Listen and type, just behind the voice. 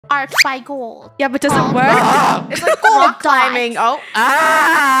Art by gold. Yeah, but does it work? It's like gold climbing. Oh.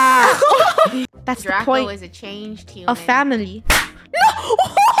 That's the Draco point is a changed human. of family.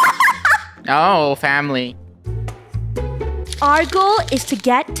 Oh, family. Our goal is to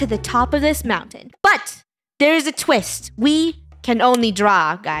get to the top of this mountain. But there is a twist. We can only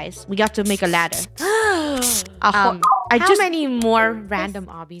draw, guys. We got to make a ladder. How many more random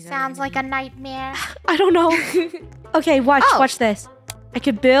obbies? Sounds like a nightmare. I don't know. Okay, watch this. I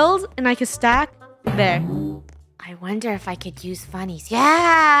could build and I could stack. There. I wonder if I could use funnies.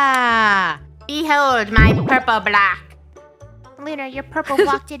 Yeah. Behold my purple block. Lunar, your purple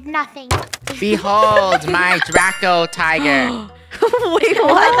block did nothing. Behold my Draco tiger. Wait,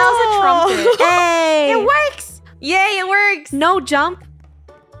 what? That was a trumpet. Hey! It works. Yay, it works. No jump.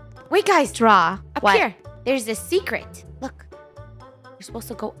 Wait, guys. Draw. Up What? here. There's a secret. Look. You're supposed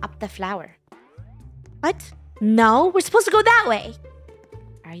to go up the flower. What? No, we're supposed to go that way.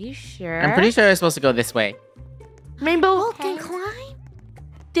 Are you sure? I'm pretty sure we're supposed to go this way. Rainbow, Okay. climb.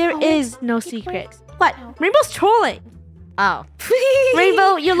 there is no secret. What? Rainbow's trolling. Oh.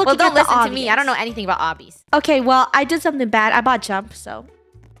 Rainbow, you're looking Well, don't at the listen to me. I don't know obvious. anything about obbies. Okay, well, I did something bad. I bought jump, so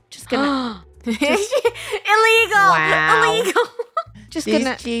just gonna, Illegal. Wow. Illegal. just She's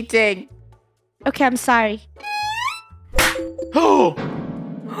gonna. cheating. Okay, I'm sorry. Oh,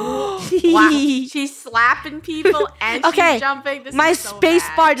 Wow. She's slapping people and Okay, she's jumping. This My is so space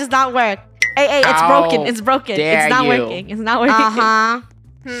bad. bar does not work. Hey, it's Ow. broken. It's broken. Dare It's not you. working. It's not working. Uh-huh.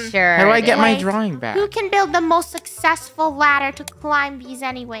 Sure. how do I get my Wait. drawing back? Who can build the most successful ladder to climb these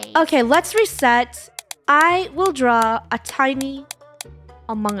anyways? Okay, let's reset. I will draw a tiny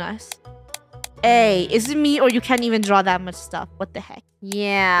Among Us. Hey, is it me or you can't even draw that much stuff? What the heck?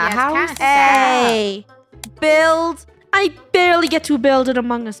 Yeah. it's How kinda is sad. Hey, build. I barely get to build an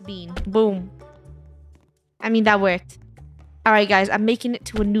Among Us bean. Boom. I mean, that worked. All right, guys, I'm making it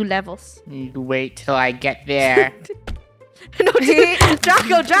to a new levels. You wait till I get there. No,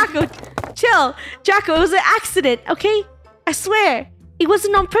 Draco, chill. Draco, it was an accident, okay? I swear. It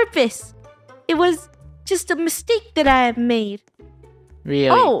wasn't on purpose. It was just a mistake that I made. Really?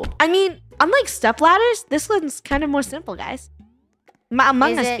 Oh, I mean, unlike step ladders, this one's kind of more simple, guys. My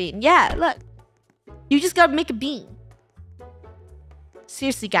Among Is Us it? bean. Yeah, look. You just gotta make a bean.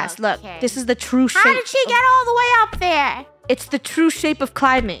 Seriously, guys, look. Okay. This is the true shape. How did she get all the way up there? It's the true shape of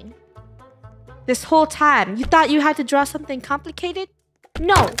climbing. This whole time, you thought you had to draw something complicated?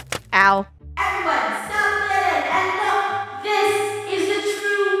 No. Ow. Everyone, stop there and look. This is the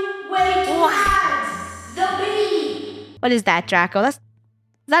true way to climb the bean. What is that, Draco? Is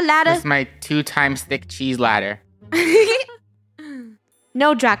that ladder? That's my 2 times thick cheese ladder.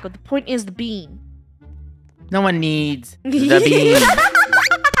 No, Draco. The point is the bean. No one needs the bean.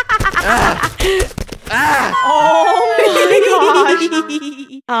 Oh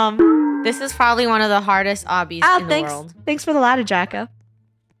my gosh. This is probably one of the hardest obbies in the world. Thanks for the ladder, Draco.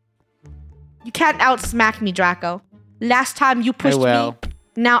 You can't outsmack me, Draco. Last time you pushed me, will.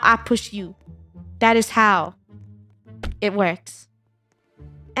 now I push you. That is how it works.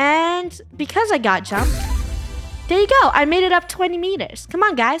 And because I got jumped, there you go. I made it up 20 meters. Come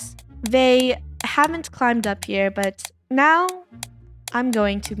on, guys. They haven't climbed up here, but now I'm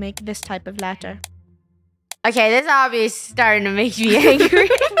going to make this type of ladder. Okay, this obby is starting to make me angry.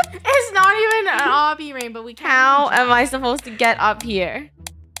 It's not even an obby, Rainbow. We can't. How even am I supposed to get up here?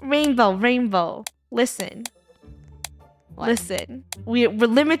 Rainbow, listen. What? Listen. We're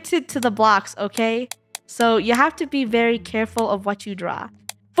limited to the blocks, okay? So you have to be very careful of what you draw.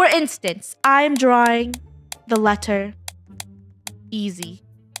 For instance, I'm drawing the letter easy.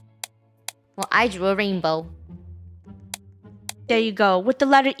 Well, I drew a rainbow. There you go. With the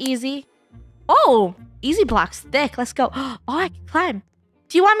letter easy. Oh, easy block's thick. Let's go. Oh, I can climb.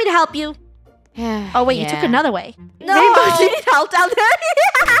 Do you want me to help you? Oh, wait, you took another way. No. Rainbow, do you need help down there?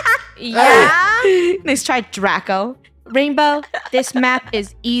 Yeah. Nice try, Draco. Rainbow, this map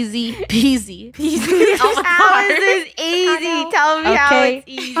is easy peasy. How is this easy? Tell me how Okay. it's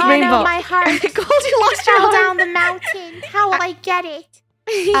easy. Oh Rainbow. no, my heart. Gold, you lost your Fell heart. down the mountain. How will I get it?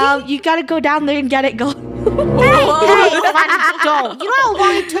 You gotta go down there and get it, Gold. Hey, Funny, don't. You know how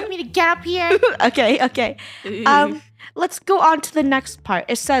long it took me to get up here? Okay. Let's go on to the next part.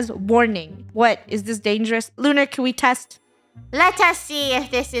 It says warning. What? Is this dangerous? Lunar, can we test? Let us see if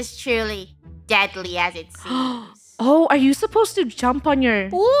this is truly deadly as it seems. Oh, are you supposed to jump on your...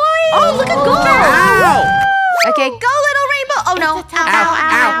 Oh, look at Gold! Ow! Okay, go little rainbow. Oh no.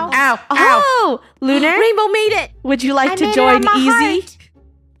 Ow, ow, Ow! Oh, Lunar, Rainbow made it. would you like I to made it join on my easy?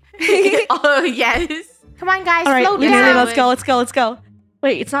 heart. Oh, yes. Come on, guys, All right, slow Lunar, down. let's go.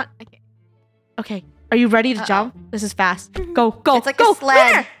 Wait, it's not... Okay. Are you ready to jump? This is fast. Go, go, It's like go. a sled.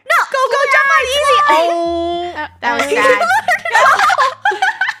 Lunar! No, go, jump on easy. Oh. That was sad.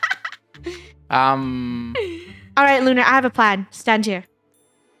 All right, Lunar, I have a plan. Stand here.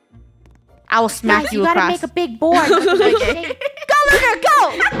 I will smack Guys, you you gotta across. make a big board. Go, Lunar, go!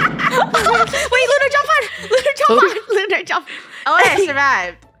 Wait, Lunar, jump on! Lunar, jump on! Lunar, jump. Oh, I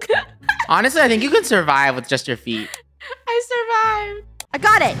survived. Honestly, I think you can survive with just your feet. I survived. I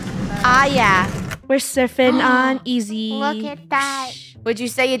got it. Ah, yeah. We're surfing on easy. Look at that. Would you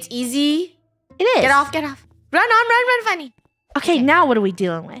say it's easy? It is. Get off, get off. Run on, run, Funneh. Okay, now what are we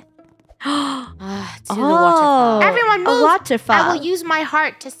dealing with? To the waterfall. Everyone a move. waterfall. I will use my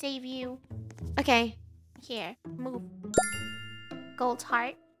heart to save you. Okay. Here, move. Gold's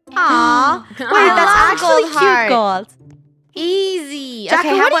heart. Aww. Wait, I that's love actually gold cute heart. gold. Easy. Draco,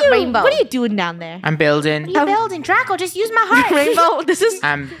 Okay, how what about are you, rainbow? What are you doing down there? I'm building. What are you building? Draco, just use my heart. Rainbow, this is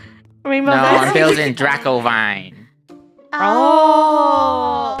I'm Rainbow. no, that's- I'm building Draco Vine.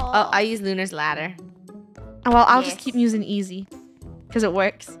 Oh, I use Lunar's ladder. Well, I'll just Yes. keep using easy. Because it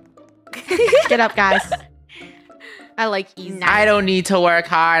works. Get up, guys. I like easy. I don't need to work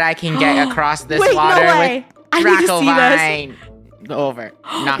hard. I can get across this Wait, water no way. I with need to Draco see this. Vine. Over.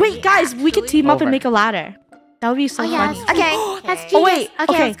 Not Wait, guys, we could team up and Over. make a ladder. That would be so Oh, yeah. funny. Okay. That's Okay. genius. Oh, wait,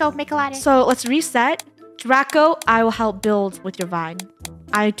 Okay, okay. let's go make a ladder. So let's reset. Draco, I will help build with your vine.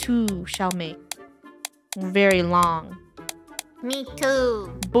 I too shall make. Very long. Me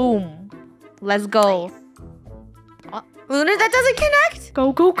too. Boom. Let's go. Lunar, that doesn't connect.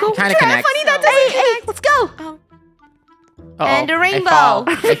 Go, go, go. Kinda connects. Funny, that doesn't Hey, connect. let's go. Uh-oh, And a rainbow.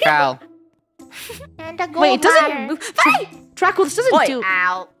 I fell. And a gold Wait, it doesn't ladder. move. Draco, this doesn't Oi. do.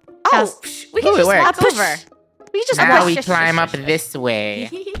 Ow. Oh, Yes. We can Ooh, it just works. walk push. over. We just Now push. we climb up this way.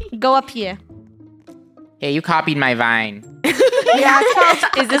 Go up here. Hey, you copied my vine. Yeah, it's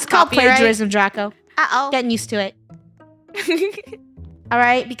called, Is this it's called copyright? plagiarism, Draco. Uh-oh. Getting used to it. All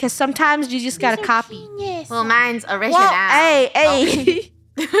right, because sometimes you just gotta These are copy. genius. Well, mine's original. Whoa, hey, hey.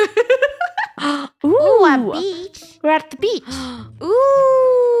 Ooh, Ooh, a beach. we're at the beach.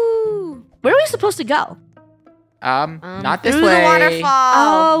 Ooh. Where are we supposed to go? Not this Through way. the waterfall.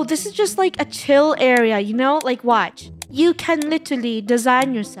 Oh, this is just like a chill area, you know? Like, watch. You can literally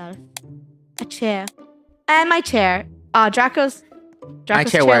design yourself a chair. And my chair. Draco's My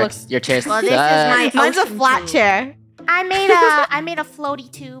chair works. Your chair Well, this is sucks. my Mine's a ocean flat tube. chair. I made a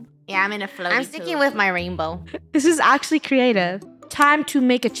floaty tube. Yeah, I'm in a floaty. I'm sticking with my rainbow. This is actually creative. Time to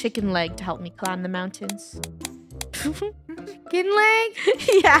make a chicken leg to help me climb the mountains. Chicken leg?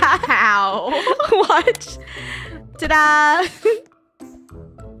 Yeah. How? Watch. Ta-da!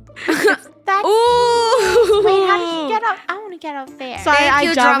 That's Ooh! Wait, how did you get up? I want to get up there. Sorry, Thank I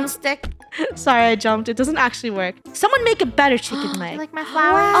you, jumped. drumstick. Sorry, I jumped. It doesn't actually work. Someone make a better chicken You leg. like my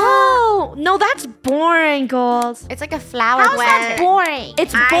flower? Oh, no, that's boring, Gold. It's like a flower How's that blend. boring?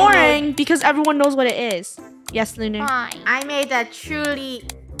 It's I boring because everyone knows what it is. Yes, Lunar. Fine. I made a truly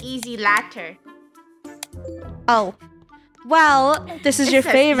easy ladder. Oh. Well, this is It's your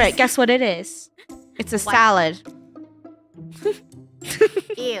so favorite. easy. Guess what it is? It's a salad.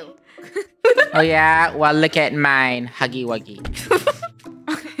 Ew. Oh yeah? Well, look at mine. Huggy Wuggy.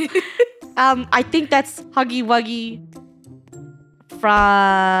 I think that's Huggy Wuggy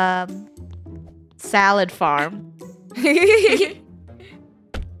from Salad Farm.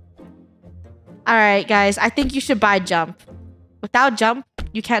 All right, guys. I think you should buy Jump. Without Jump,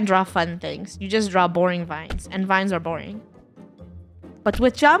 you can't draw fun things. You just draw boring vines, and vines are boring. But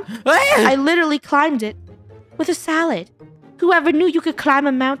with Jump, I literally climbed it with a salad. Whoever knew you could climb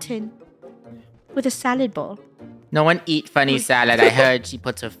a mountain with a salad bowl? No one eat funny salad. I heard she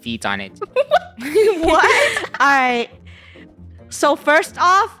puts her feet on it. What? All right. So first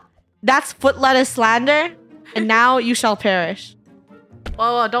off, that's foot lettuce slander, and now you shall perish.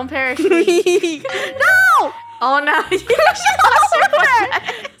 Whoa, whoa, don't perish me. No! Oh no.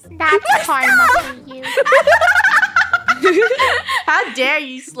 That's karma for you. How dare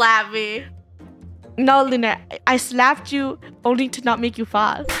you slap me? No, Luna, I slapped you only to not make you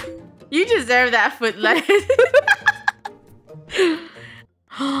fall. You deserve that foot lettuce.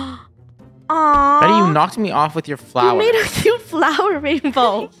 Aww. Buddy, you knocked me off with your flower. You made a cute flower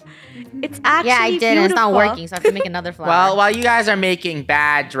rainbow. It's actually Yeah, I did, and it's not beautiful. working, so I have to make another flower. Well, while you guys are making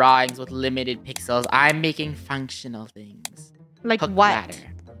bad drawings with limited pixels, I'm making functional things. Like Hook what? ladder.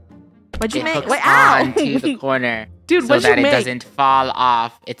 What'd you It make? hooks Wait, ow! onto the corner Dude, so what'd that you it make? doesn't fall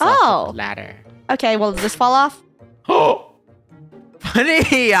off. It's a Oh. hook ladder. Okay, well, does this fall off? Oh,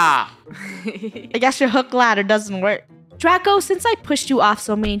 funny! I guess your hook ladder doesn't work. Draco, since I pushed you off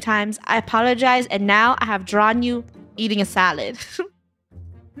so many times, I apologize, and now I have drawn you eating a salad.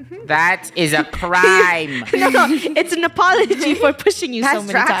 That is a crime. No, it's an apology for pushing you so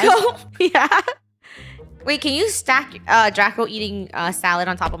That's many Draco? times. Yeah. Wait, can you stack Draco eating salad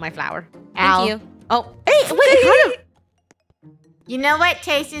on top of my flour? Ow. Thank you. Oh, Hey, wait, kind of. You know what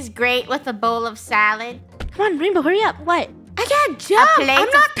tastes great with a bowl of salad? Come on, Rainbow, hurry up. What? I can't jump. plate I'm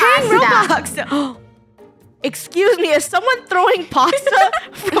of not paying pasta. Roblox. Excuse me, is someone throwing pasta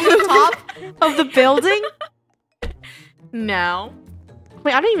from the top of the building? No.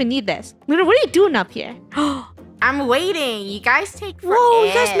 Wait, I don't even need this. Luna, what are you doing up here? I'm waiting. You guys take forever. Whoa,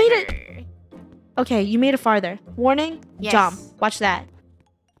 you guys made it. Okay, you made it farther. Warning, Yes. jump. Watch that.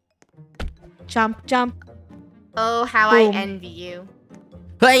 Jump, jump. Oh, how Boom. I envy you.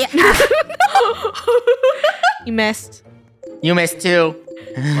 You missed. You missed too.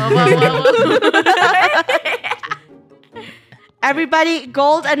 Everybody,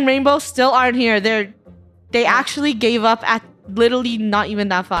 Gold and Rainbow still aren't here. They actually gave up at literally not even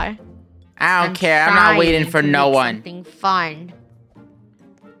that far. I don't care. I'm not waiting for no one. Something fun.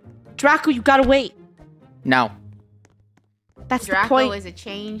 Draco, you gotta wait. No. That's the Draco point is a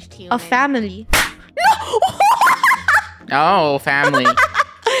changed human. of family. Oh, family.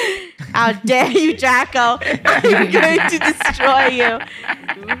 How dare you, Draco? I'm going to destroy you.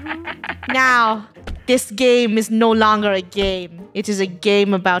 Now, this game is no longer a game. It is a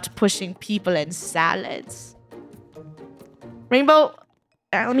game about pushing people and salads. Rainbow,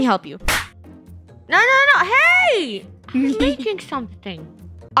 let me help you. No. Hey! I'm making something.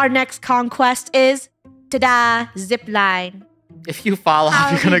 Our next conquest is, ta-da, zip line. If you fall off, How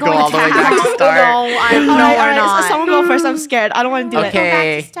you're are gonna we go going all the to way back to have- start. All right, so someone go first. I'm scared. I don't want to do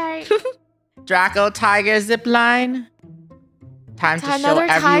Okay. it. Go back to start. Draco Tiger zip line. Time to show Another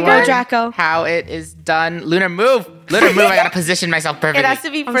tiger? everyone Go, Draco. how it is done. Lunar, move. Lunar, move. I gotta position myself perfectly. It has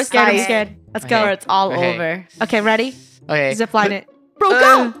to be I'm precise. scared. I'm scared. Let's Okay. Or go. it's all Okay. over. Okay, ready? Okay. Zip line it. Bro, Uh,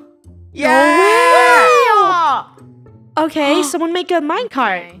 go! Yeah. Okay, someone make a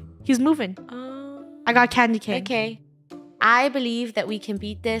minecart. He's moving. I got candy cane. Okay. I believe that we can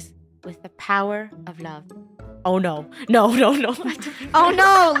beat this with the power of love. Oh no. No. Oh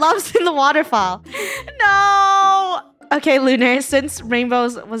no, love's in the waterfall. No! Okay, Lunar, since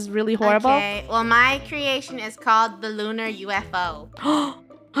Rainbow's was really horrible. Okay. Well, my creation is called the Lunar UFO. What?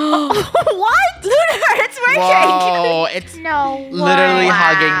 Lunar, it's working! Whoa, it's No. literally way.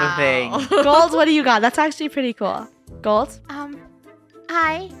 hugging the thing. Gold, what do you got? That's actually pretty cool. Gold?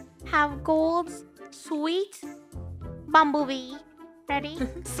 I have Gold's sweet bumblebee. Ready?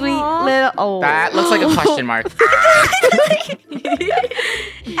 Sweet little... Oh. That looks like a question mark.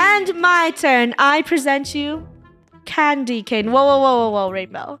 And my turn. I present you candy cane. Whoa,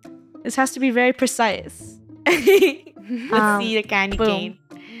 Rainbow. This has to be very precise. Let's see the candy boom. cane.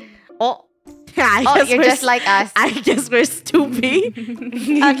 Oh, I oh guess you're we're just like us. I guess we're stupid.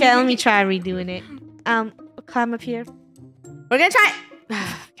 Okay, let me try redoing it. Climb up here. We're gonna try.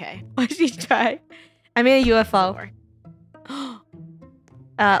 Okay. Why should you try? I made a UFO.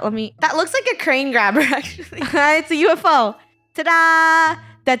 Let me. That looks like a crane grabber, actually. It's a UFO. Ta-da!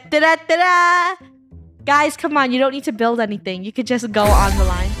 Da-da-da-da-da! Guys, come on. You don't need to build anything. You could just go on the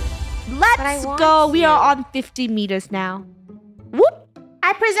line. Let's want go. We to. are on 50 meters now. Whoop!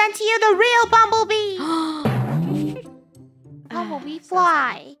 I present to you the real bumblebee. Bumblebee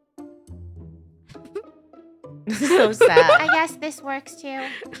fly. So sad. I guess this works too.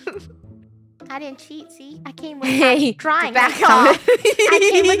 I didn't cheat, see? I came with my Hey, drawing. back I off.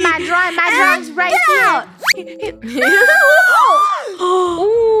 came with my drawing. My drawing's right here.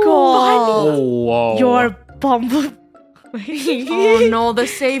 Gold. Whoa. Your bumblebee. Oh no, the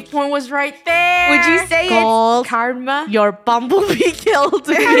save point was right there. Would you say Gold. it's karma? Your bumblebee killed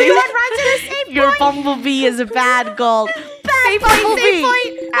me. Everyone run to the safe Your point. bumblebee is a bad gold. Save point, save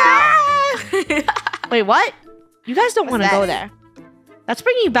point. Wait, what? You guys don't want to that? go there. That's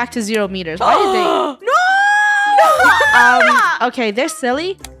bringing you back to 0 meters. Why did they? No! Okay, they're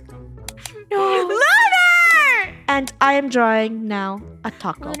silly. No! Lunar! And I am drawing now a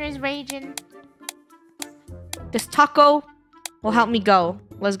taco. Lunar's raging. This taco will help me go.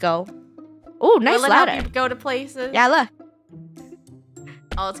 Let's go. Oh, nice Will it help ladder. you go to places? Yeah, look.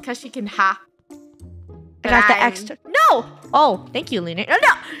 Oh, it's because she can hop. I got the I'm- extra. No! Oh, thank you, Lena. Oh,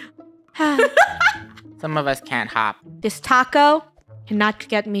 no! Some of us can't hop. This taco cannot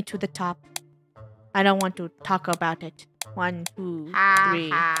get me to the top. I don't want to talk about it. 1, 2,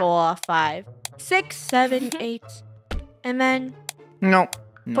 3, 4, 5, 6, 7, 8. And then No.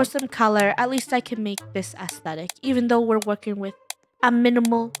 for some color, at least I can make this aesthetic, even though we're working with a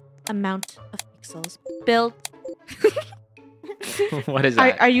minimal amount of pixels. Build. What is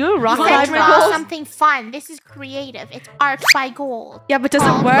that? Are you a rock You said climber? draw Gold? something fun. This is creative. It's art by Gold. Yeah, but does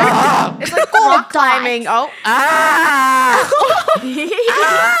it work? It's like gold Rock climbing. Oh. Ah!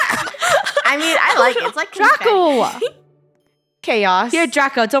 I mean, I like it. It's like confetti. Draco! Chaos. Here,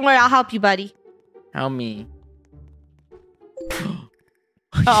 Draco. Don't worry, I'll help you, buddy. Help me.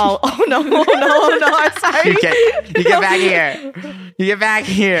 Oh no, I'm sorry. You get back here. You get back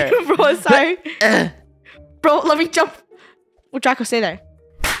here. Bro, I'm sorry. Bro, let me jump. Oh, Draco, stay there.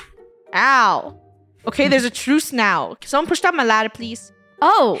 Ow. Okay, there's a truce now. Can someone push down my ladder, please?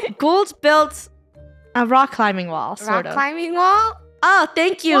 Oh, Gold's built a rock climbing wall, sort Rock of. climbing wall. Oh,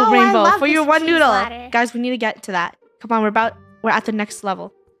 thank you, Whoa, I Rainbow, love for your this one cheese noodle. ladder. Guys, we need to get to that. Come on, we're at the next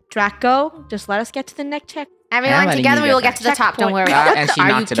level. Draco, just let us get to the next check. Everyone letting together, you we get will get to the that. top. Don't worry. And she Are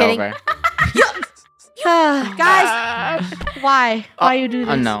you knocked it kidding? over. Guys, why? Why you do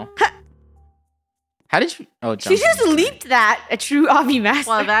this? Oh no. How did you? Oh, She jump. just leaped that. A true obby master.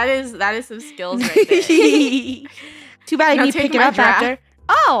 Well, that is some skills right there. Too bad I Now need to take pick it my up draft. after.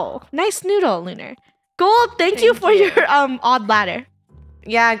 Oh, nice noodle, Lunar. Gold, thank you Thank for you. your odd ladder.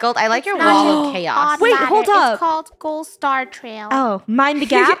 Yeah, Gold. I like your Not wall an of chaos. Odd Wait, ladder. hold up. It's called Gold Star Trail. Oh, mind the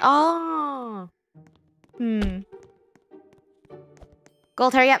gap. Oh.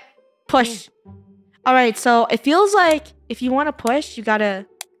 Gold, hurry up. Push. All right, so it feels like if you want to push, you gotta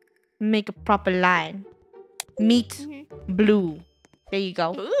make a proper line. Meet blue. There you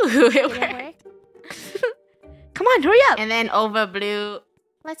go. Ooh, Did it it worked. work? Come on, hurry up. And then over blue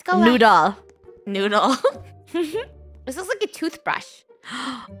Let's go. Lex. Noodle. noodle. This looks like a toothbrush.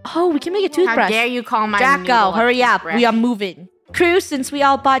 Oh, we can make a How toothbrush. dare you call my Draco, noodle a hurry up. toothbrush? We are moving. Crew, since we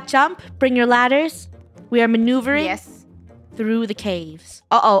all bought jump, bring your ladders. We are maneuvering Yes. through the caves.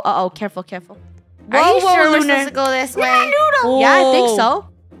 Uh-oh. Careful. Are you sure we're supposed to go this way? Yeah, I think so.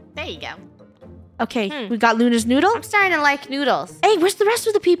 There you go. Okay, we got Luna's noodle. I'm starting to like noodles. Hey, where's the rest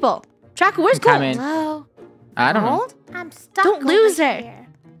of the people? Draco, where's I'm Gold? coming. Hello. I don't know. Gold? I'm stuck. Don't over lose her. here.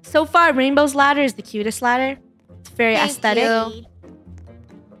 So far, Rainbow's ladder is the cutest ladder. It's very Thank aesthetic. you.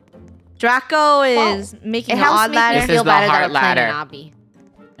 Draco is making It an helps odd make ladder. me This feel is the better that heart we're playing ladder. an obby.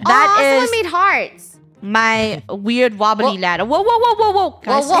 That someone is made hearts. my weird wobbly Whoa. ladder. Whoa.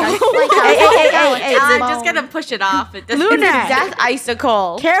 Guys, Whoa. guys. Hey, Hey. Just gonna push it off. It doesn't- Lunar. It's a death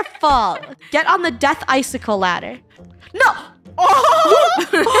icicle. Careful. Get on the death icicle ladder. No.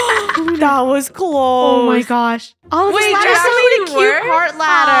 That was close. Oh my gosh. Oh, Wait, this ladder's Draco so made a cute. cute heart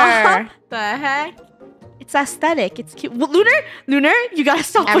ladder. The heck? It's aesthetic. It's cute. Well, Lunar, you gotta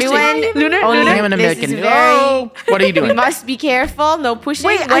stop Everyone, pushing. Lunar, only Lunar. I'm gonna This make is a very- What are you We doing? must be careful. No pushing.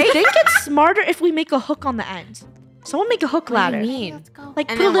 Wait, I think it's smarter if we make a hook on the end. Someone make a hook What do ladder. you mean? Let's go. Like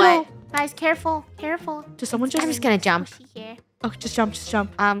And put a then little. what? Guys, careful. Does someone I'm just gonna jump. Pushy here. Oh, just jump.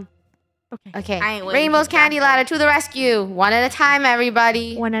 Okay. Okay. I ain't waiting Rainbow's for candy Draco. ladder to the rescue. One at a time,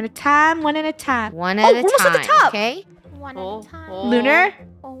 everybody. One at a time. One at Oh, a we're almost time. at the top. Okay. One Oh, at a time. oh. Lunar,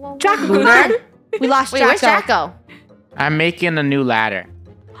 Whoa. Draco, come Lunar? on. We lost Wait, Draco. where's Draco? I'm making a new ladder.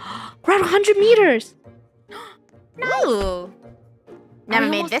 We're at 100 meters. Ooh. Never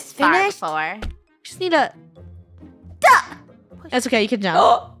you made almost this far finished? before. Just need a. That's okay. You can jump.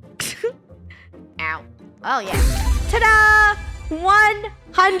 Ow. Oh, yeah. Ta-da!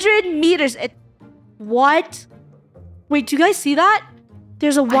 100 meters. What? Wait, do you guys see that?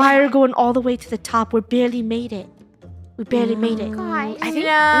 There's a wire going all the way to the top. We barely made it. We barely made it. Guys, I think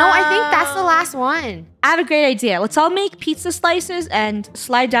I think that's the last one. I have a great idea. Let's all make pizza slices and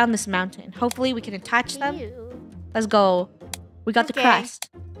slide down this mountain. Hopefully, we can attach them. Let's go. We got the Okay. crust.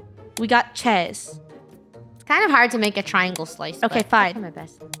 We got cheese. It's kind of hard to make a triangle slice. Okay, but fine. I'll try my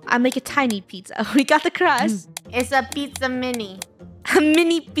best. I make a tiny pizza. We got the crust. It's a pizza mini. A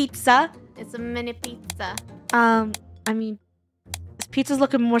mini pizza. It's a mini pizza. I mean, this pizza's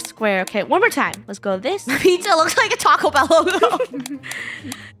looking more square. Okay, one more time. Let's go this. Pizza looks like a Taco Bell logo.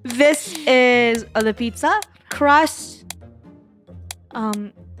 This is the pizza. Crust.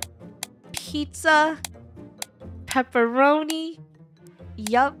 Pizza. Pepperoni.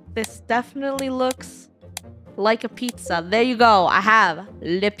 Yup, this definitely looks like a pizza. There you go. I have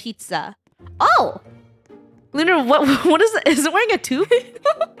le pizza. Oh! Lunar, what is it? Is it wearing a tube?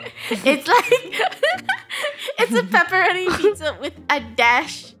 It's like it's a pepperoni pizza with a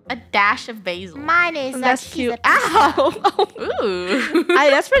dash of basil. Mine is That's a cute. pizza. Ow! Ooh.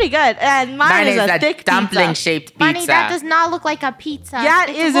 That's pretty good. And mine is a thick dumpling pizza. shaped Bunny, pizza. that does not look like a pizza. Yeah,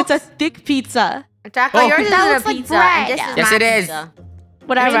 it is. It's a looks- thick pizza. Draco, Oh. yours That isn't looks a like pizza. bread. And this is Yes, my it is. pizza.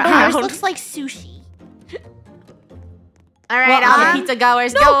 Whatever. Yours looks like sushi. All right, Well, all the pizza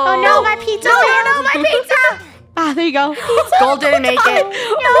goers, go. Oh no, my pizza! No, my pizza. Ah, there you go. Gold didn't make it.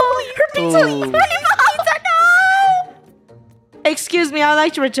 No, her pizza. Ooh. Her pizza, no. me, I would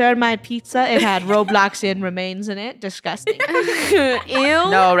like to return my pizza. It had Robloxian remains in it. Disgusting. Ew.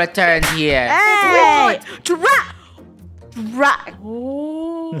 No returns here. Hey!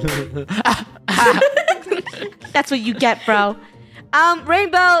 Oh. That's what you get, bro.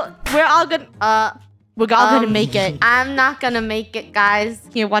 Rainbow, we're all gonna make it. I'm not gonna make it, guys.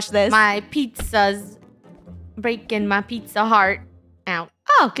 Here, watch this. My pizza's breaking my pizza heart out.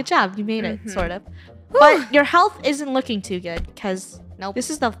 Oh, good job. You made it, sort of. But your health isn't looking too good because this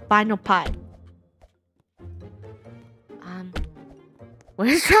is the final pie.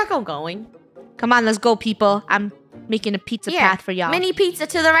 Where's Draco going? Come on, let's go, people. I'm making a pizza path for y'all. Mini pizza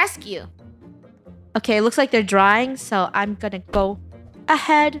to the rescue. Okay, it looks like they're drying, so I'm gonna go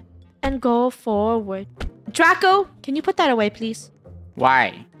ahead and go forward. Draco, can you put that away, please?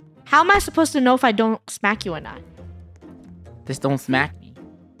 Why? How am I supposed to know if I don't smack you or not? Just don't smack me.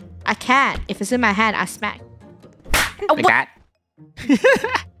 I can't. If it's in my hand, I smack. Like that?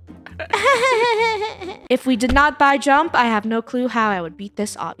 If we did not buy jump, I have no clue how I would beat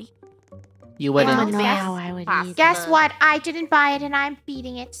this obby. You wouldn't. Well, know guess- how I would either. Guess what? I didn't buy it and I'm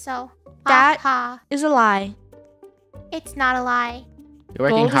beating it, so. That- Ha. Is a lie. It's not a lie. You're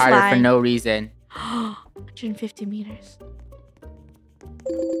working Gold is harder for lying. no reason. 150 meters.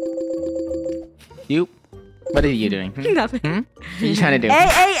 You? What are you doing? Nothing. What are you trying to do?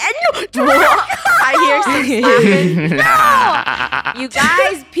 Hey, no! I hear some slapping. You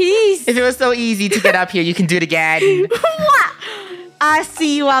guys, peace. If it was so easy to get up here, you can do it again. What? I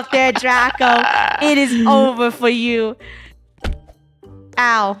see you out there, Draco. It is over for you.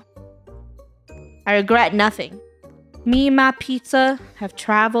 Ow. I regret nothing. Me and my pizza have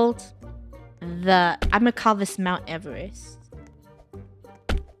traveled I'm gonna call this Mount Everest.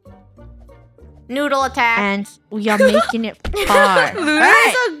 Noodle attack. And we are making it far.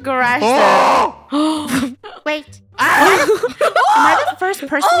 Luna's aggressive. Oh! Wait. Am I the first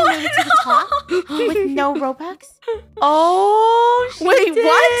person who made it to the top with no Robux? Oh, Wait,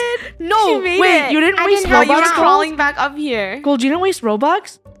 what? No, She made wait, it. you didn't I waste didn't know Robux, you were Gold? crawling back up here. Gold, you didn't waste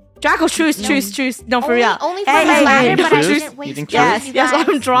Robux? Draco, truce. No, for Only- real. only for Hey, the hey, ladder, hey, but I truce? didn't You waste think it, Yes, you yes, guys.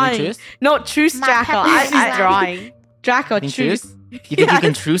 I'm drawing. truce? No, truce, My Draco. pepper is I like- drawing. Draco, Think truce. truce? You think you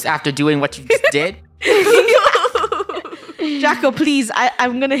can truce after doing what you just did? Draco, please.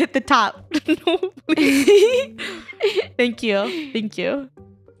 I'm gonna hit the top. No, please. Thank you.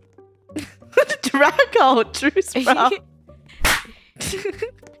 Draco, truce, bro.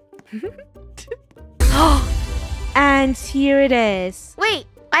 And here it is. Wait,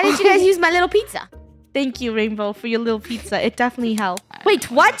 why did you guys use my little pizza? Thank you, Rainbow, for your little pizza. It definitely helped. Wait,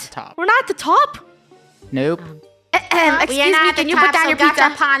 what? Top. We're not at the top? Nope. Excuse We are me, not at can the you top, put down so your gotcha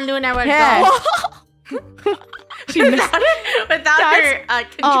pizza? upon Luna would Yeah. go. She missed. Without her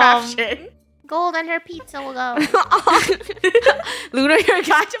contraption. Gold and her pizza will go. Luna, your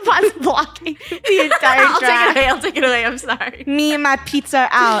gotchapon's blocking the entire track. I'll take it away. I'm sorry. Me and my pizza are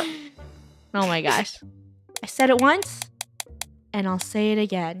out. Oh my gosh. I said it once, and I'll say it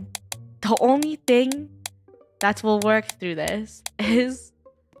again. The only thing that will work through this is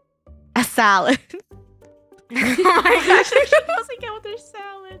a salad. Oh my gosh, they're supposed to get with their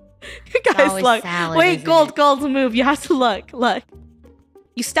salad. Guys, always look. salad, Wait, isn't Gold, it? Gold, move. You have to look. Look.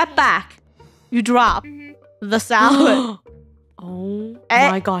 You step back. You drop the salad. Oh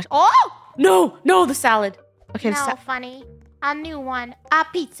Eh. my gosh. Oh! No, the salad. Okay, No, funny. A new one. A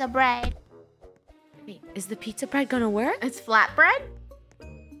pizza bread. Wait, is the pizza bread gonna work? It's flatbread?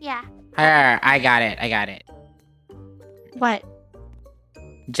 Yeah. I got it. what?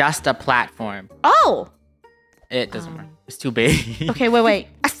 Just a platform. Oh. It doesn't work. It's too big. Okay, wait.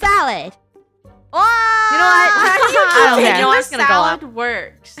 A salad. Oh! You know what? I don't care. You know It's what's gonna go up. salad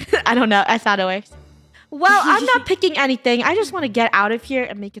works. I don't know. I thought it works. Well, I'm not picking anything. I just want to get out of here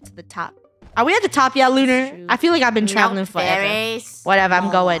and make it to the top. Are we at the top yet, Lunar? true. I feel like I've been traveling forever. There is. Whatever, I'm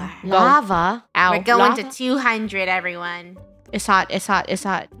going. Go. Lava. Ow. We're going Lava? to 200, everyone. It's hot. It's hot.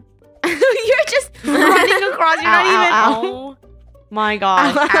 You're just running across. You're Ow, not even. ow, Oh my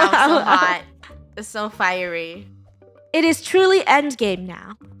gosh. Ow, Ow, so ow, hot. It's so fiery. It is truly endgame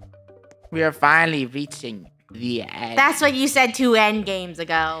now. We are finally reaching the end. That's what you said 2 end games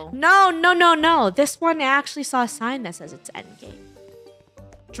ago. No. This one actually saw a sign that says it's endgame.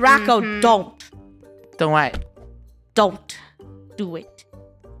 Draco, don't Don't do it.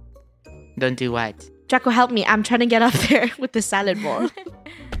 Don't do what? Draco, help me. I'm trying to get up there with the salad bowl.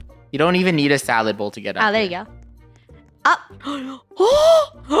 You don't even need a salad bowl to get up. Oh, there you go. Up.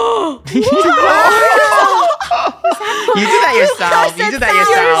 You did that yourself. You did that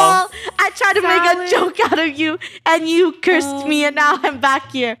yourself. I tried to make a joke out of you, and you cursed me, and now I'm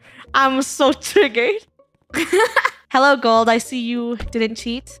back here. I'm so triggered. Hello, Gold. I see you didn't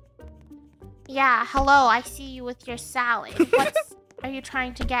cheat. Yeah, hello. I see you with your salad. What are you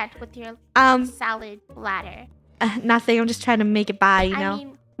trying to get with your salad ladder? Nothing. I'm just trying to make it by, you know. I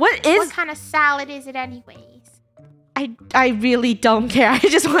mean, what what kind of salad is it anyways? I really don't care. I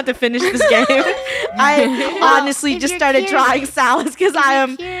just want to finish this game. I honestly just started drawing salads because I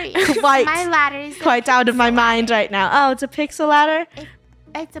am quite, my ladder is quite out of my mind right now. Oh, it's a pixel ladder?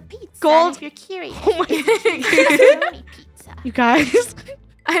 It's a pizza. Gold. If you're curious. Oh my Pepperoni pizza. You guys.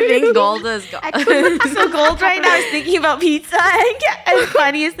 I think Gold is So Gold right now is thinking about pizza and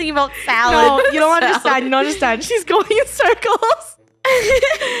Funny is thinking about salad. No, you don't understand. You don't understand. She's going in circles.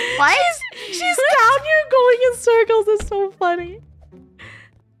 What? She's down here going in circles. It's so funny.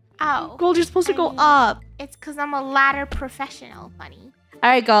 Oh. Gold, you're supposed to go up. It's because I'm a ladder professional, Funny. All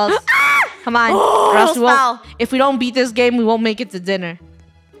right, Gold. Come on. Or else we won't, if we don't beat this game, we won't make it to dinner.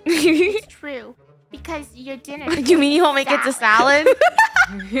 It's true. Because your dinner. You mean you won't make it to salad?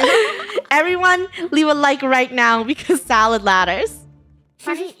 Everyone, leave a like right now because salad ladders.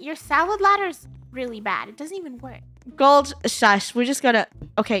 Funny, your salad ladder's really bad. It doesn't even work. Gold, shush. We're just gonna.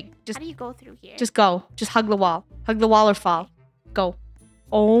 Okay, just. How do you go through here? Just go. Just hug the wall. Hug the wall or fall. Go.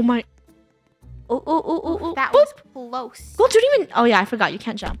 Oh my. Oh. That Boop. was close. Gold, you didn't even. Oh yeah, I forgot. You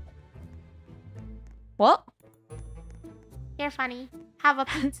can't jump. What? Here, Funny. Have a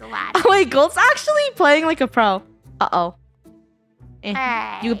pizza ladder. Oh wait, Gold's actually playing like a pro. Uh-oh.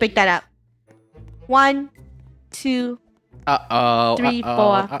 Hey. You can pick that up. 1, 2. Uh-oh. 3, 4.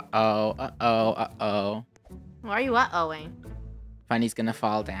 Uh-oh. Why are you uh-ohing? Funny's gonna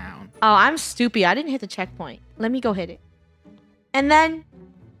fall down. Oh, I'm stupid. I didn't hit the checkpoint. Let me go hit it. And then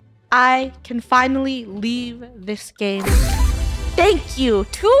I can finally leave this game. Thank you.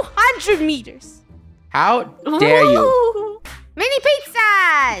 200 meters. How dare you? Ooh. Mini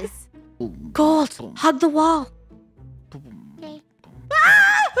pizzas! Gold, hug the wall. Okay.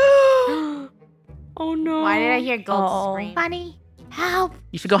 Oh no. Why did I hear Gold scream? Funny. Help.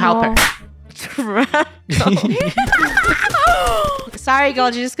 You should go help her. Sorry,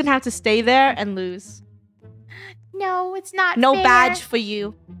 Gold. You're just gonna have to stay there and lose. No, it's not No fair. badge for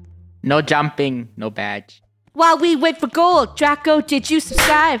you. No jumping. No badge. While we wait for Gold, Draco, did you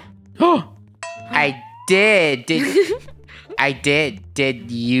subscribe? I did. I did.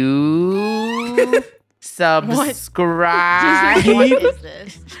 Did you subscribe? What is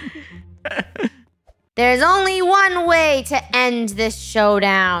this? There's only one way to end this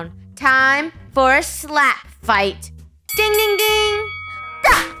showdown. Time for a slap fight. Ding, ding, ding.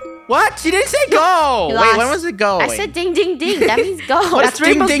 What? She didn't say go. You Wait, lost. when was it go? I said ding, ding, ding. That means go. What's That's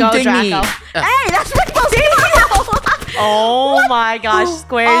Rainbow's Go, Draco. Hey, that's Rainbow's Go. Oh my gosh,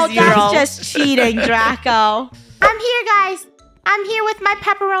 square zero. That's just cheating, Draco. I'm here, guys. I'm here with my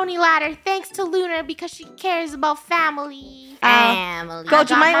pepperoni ladder. Thanks to Lunar because she cares about family. Family. Gold,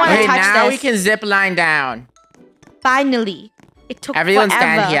 you might want to Wait, touch now this. we can zip line down. Finally. It took Everyone forever.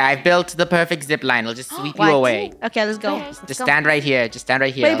 stand here. I've built the perfect zip line. It'll just sweep you What? away. Okay, let's go. Okay. Just stand right here. Just stand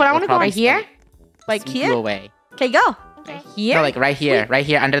right here. Wait, but I It'll wanna go probably right here? Like sweep you here? away. Okay, go. Okay. Here? No, like right here. Right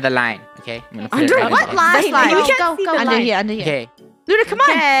here under the line. Okay? I'm gonna put Under it right what there. line? This line. You Go, can't go, see go. the Under line. here, under here. Okay. Luna, come on.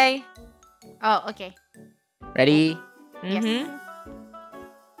 Okay. Oh, okay. Ready? Mm-hmm.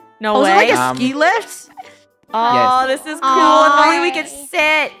 No Oh, is it way. like a ski lift? Oh, this is cool. Aw. If only we could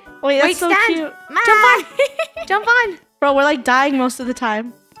sit. Wait, that's Wait, so stand. cute. Jump on. Jump on. Bro, we're like dying most of the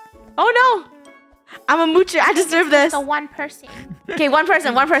time. Oh no. I'm a moocher. I deserve this. So one person. Okay, one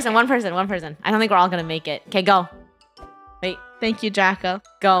person. I don't think we're all gonna make it. Okay, go. Wait, Thank you, Draco.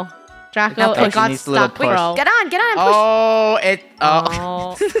 go. Draco, That it person got needs a little stuck, push. bro. Get on and push. Oh, it. Oh.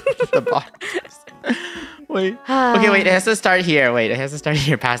 Oh. The bar. Wait. Okay, wait. It has to start here. Wait, it has to start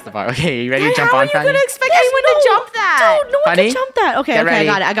here past the bar. Okay, you ready to jump How on, are you Fanny? gonna expect anyone to jump that? Dude, no one Funny? can jump that. Okay, Get okay, ready.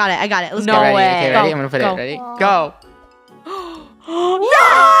 I got it. Let's No go. Get ready. way. Okay, ready? Go, I'm gonna put go. it. Ready? Go. No!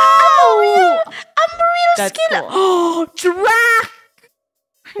 I'm real That's scared. cool. Oh, Drac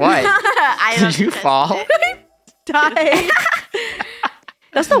What? I Did you fall? died.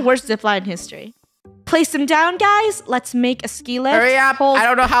 That's the worst zipline in history. Place them down, guys. Let's make a ski lift. Hurry up! Hold. I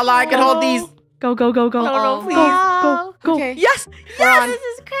don't know how long I can hold these. Go, go, go, go. No, please. Go, go. Okay. Yes! Yes, This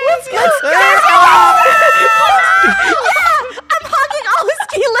is crazy. Yeah! I'm hugging all the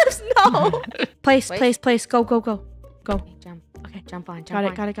ski lifts. No. Place. Go, go, go. Go. Okay, jump. Okay, jump on. Got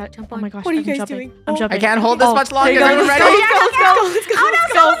it. Jump Oh on. my gosh. What are you I'm guys jumping. doing? I'm jumping. I can't hold this much there longer. you go. Are you ready? Let's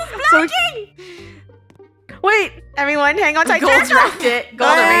go. Wait. Everyone, hang on tight. Gold wrecked it.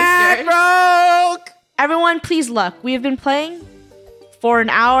 Gold I erased broke. Everyone, please look. We have been playing for 1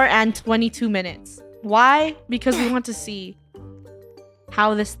 hour and 22 minutes. Why? Because we want to see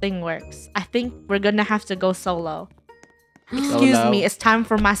how this thing works. I think we're gonna have to go solo. Excuse Solo. me, it's time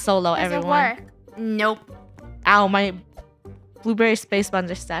for my solo, Does everyone. it work? Nope. Ow, my blueberry space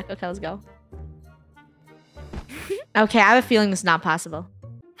buns are stuck. Okay, let's go. Okay, I have a feeling this is not possible.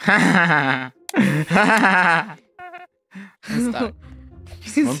 I'm stuck.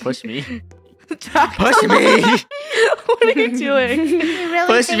 Someone push me. Push me! What are you doing? You really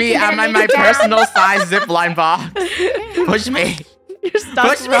Push think me you're at gonna my make it down? personal size zipline box. Push me. You're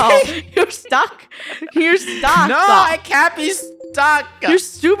stuck, Push bro. me. You're stuck. You're stuck. No, I can't be stuck. You're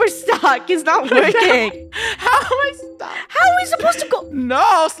super stuck. It's not working. How am I stuck? How are we supposed to go?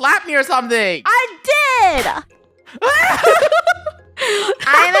 No, slap me or something. I did.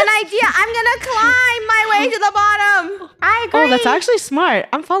 I have an idea. I'm gonna climb my way to the bottom. I agree. Oh, that's actually smart.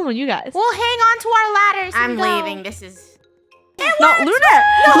 I'm following you guys. We'll hang on to our ladders. I'm and go. leaving. This is. No, Lunar.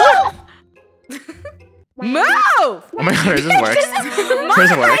 No. Move! Oh my god, does this work?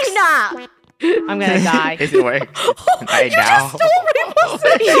 Does it work? I'm gonna die. Is it work? I now.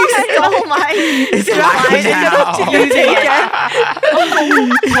 You stole my. It's mine now. Using it again. Oh my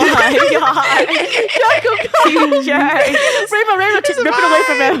god. Rainbow, just rip it away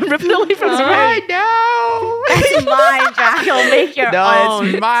from him. Rip it away from him. Right now. It's mine, Draco. Make your No, own.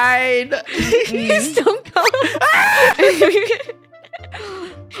 it's mine. Please don't go.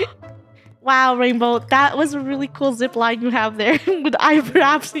 Wow, Rainbow, that was a really cool zip line you have there. Would I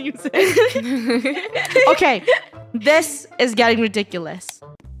perhaps use it? Okay, this is getting ridiculous.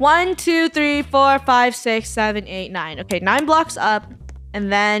 1, 2, 3, 4, 5, 6, 7, 8, 9. Okay, 9 blocks up,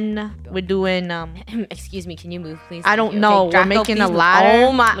 and then we're doing Excuse me, can you move, please? I don't Okay, know. Draco, We're making please a move. ladder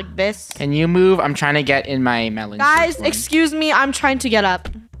Oh my. like this. Can you move? I'm trying to get in my melon. Guys, shape one. excuse me. I'm trying to get up.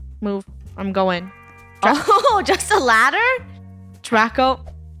 Move. I'm going. Oh, just a ladder? Draco.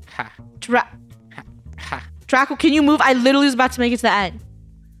 Ha, ha. Draco, can you move? I literally was about to make it to the end.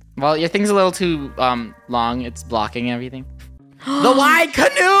 Well, your thing's a little too long. It's blocking everything. The wide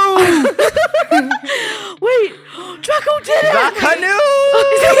canoe! Wait, Draco did it! The canoe!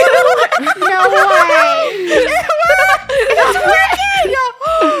 No way.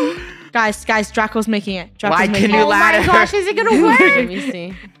 Guys, Draco's making it. Draco's Wide making canoe it. ladder. Oh my gosh, is it gonna work? Let me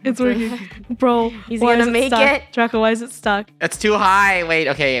see. It's working. Bro, He's why gonna is make stuck? it. Draco, why is it stuck? It's too high. Wait,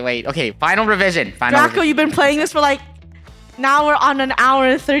 okay. Final revision. Draco, you've been playing this for like... Now we're on an hour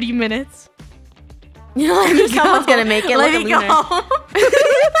and 30 minutes. Let me go. Someone's gonna make it. Let Look me at Lunar.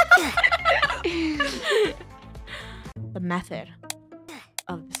 The method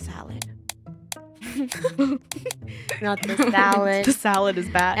of the salad. Not the salad. The salad is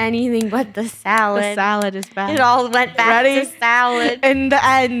bad. Anything but the salad. The salad is bad. It all went back Ready? to salad. In the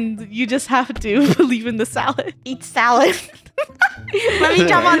end, you just have to believe in the salad. Eat salad. Let me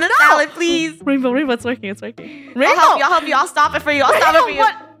jump on the salad, please. Rainbow, it's working, it's working. I'll Rainbow! help you. I'll stop it for you. I'll stop it for you.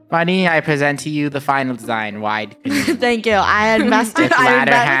 Funny, I present to you the final design. Wide canoe. Thank you. I invested. With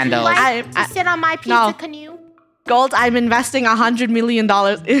ladder handles. Like to sit on my pizza no. canoe? Gold, I'm investing $100 million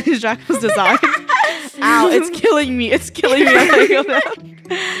in Draco's design. Ow, it's killing me. It's killing me. Wait. Did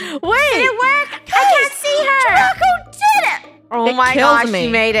it work? I can't see her. Draco did it. Oh It my killed gosh, me. she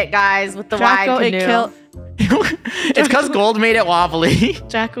made it, guys, with the Draco, wide it canoe. killed. It's because gold made it wobbly.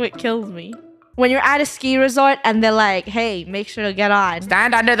 Draco, it kills me. When you're at a ski resort and they're like, hey, make sure to get on.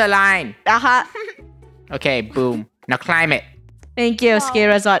 Stand under the line. Uh-huh. Okay, boom. Now climb it. Thank you, ski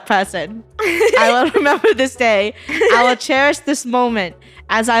resort person. I will remember this day. I will cherish this moment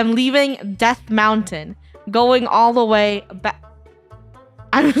as I'm leaving Death Mountain, going all the way back.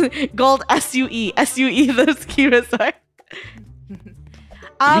 Gold SUE the ski resort.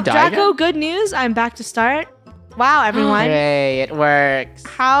 die Draco, again? good news. I'm back to start. Wow, everyone. Hooray, it works.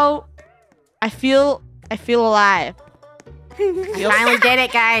 How I feel alive. I finally did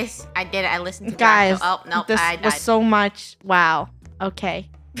it, guys. I did it. I listened to Guys, Draco. Oh, no, this I died. was so much. Wow. Okay.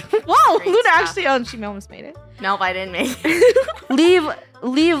 Whoa, Great Luna stuff. actually, she almost made it. Nope, I didn't make it.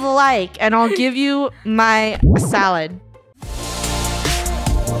 Leave a like and I'll give you my salad.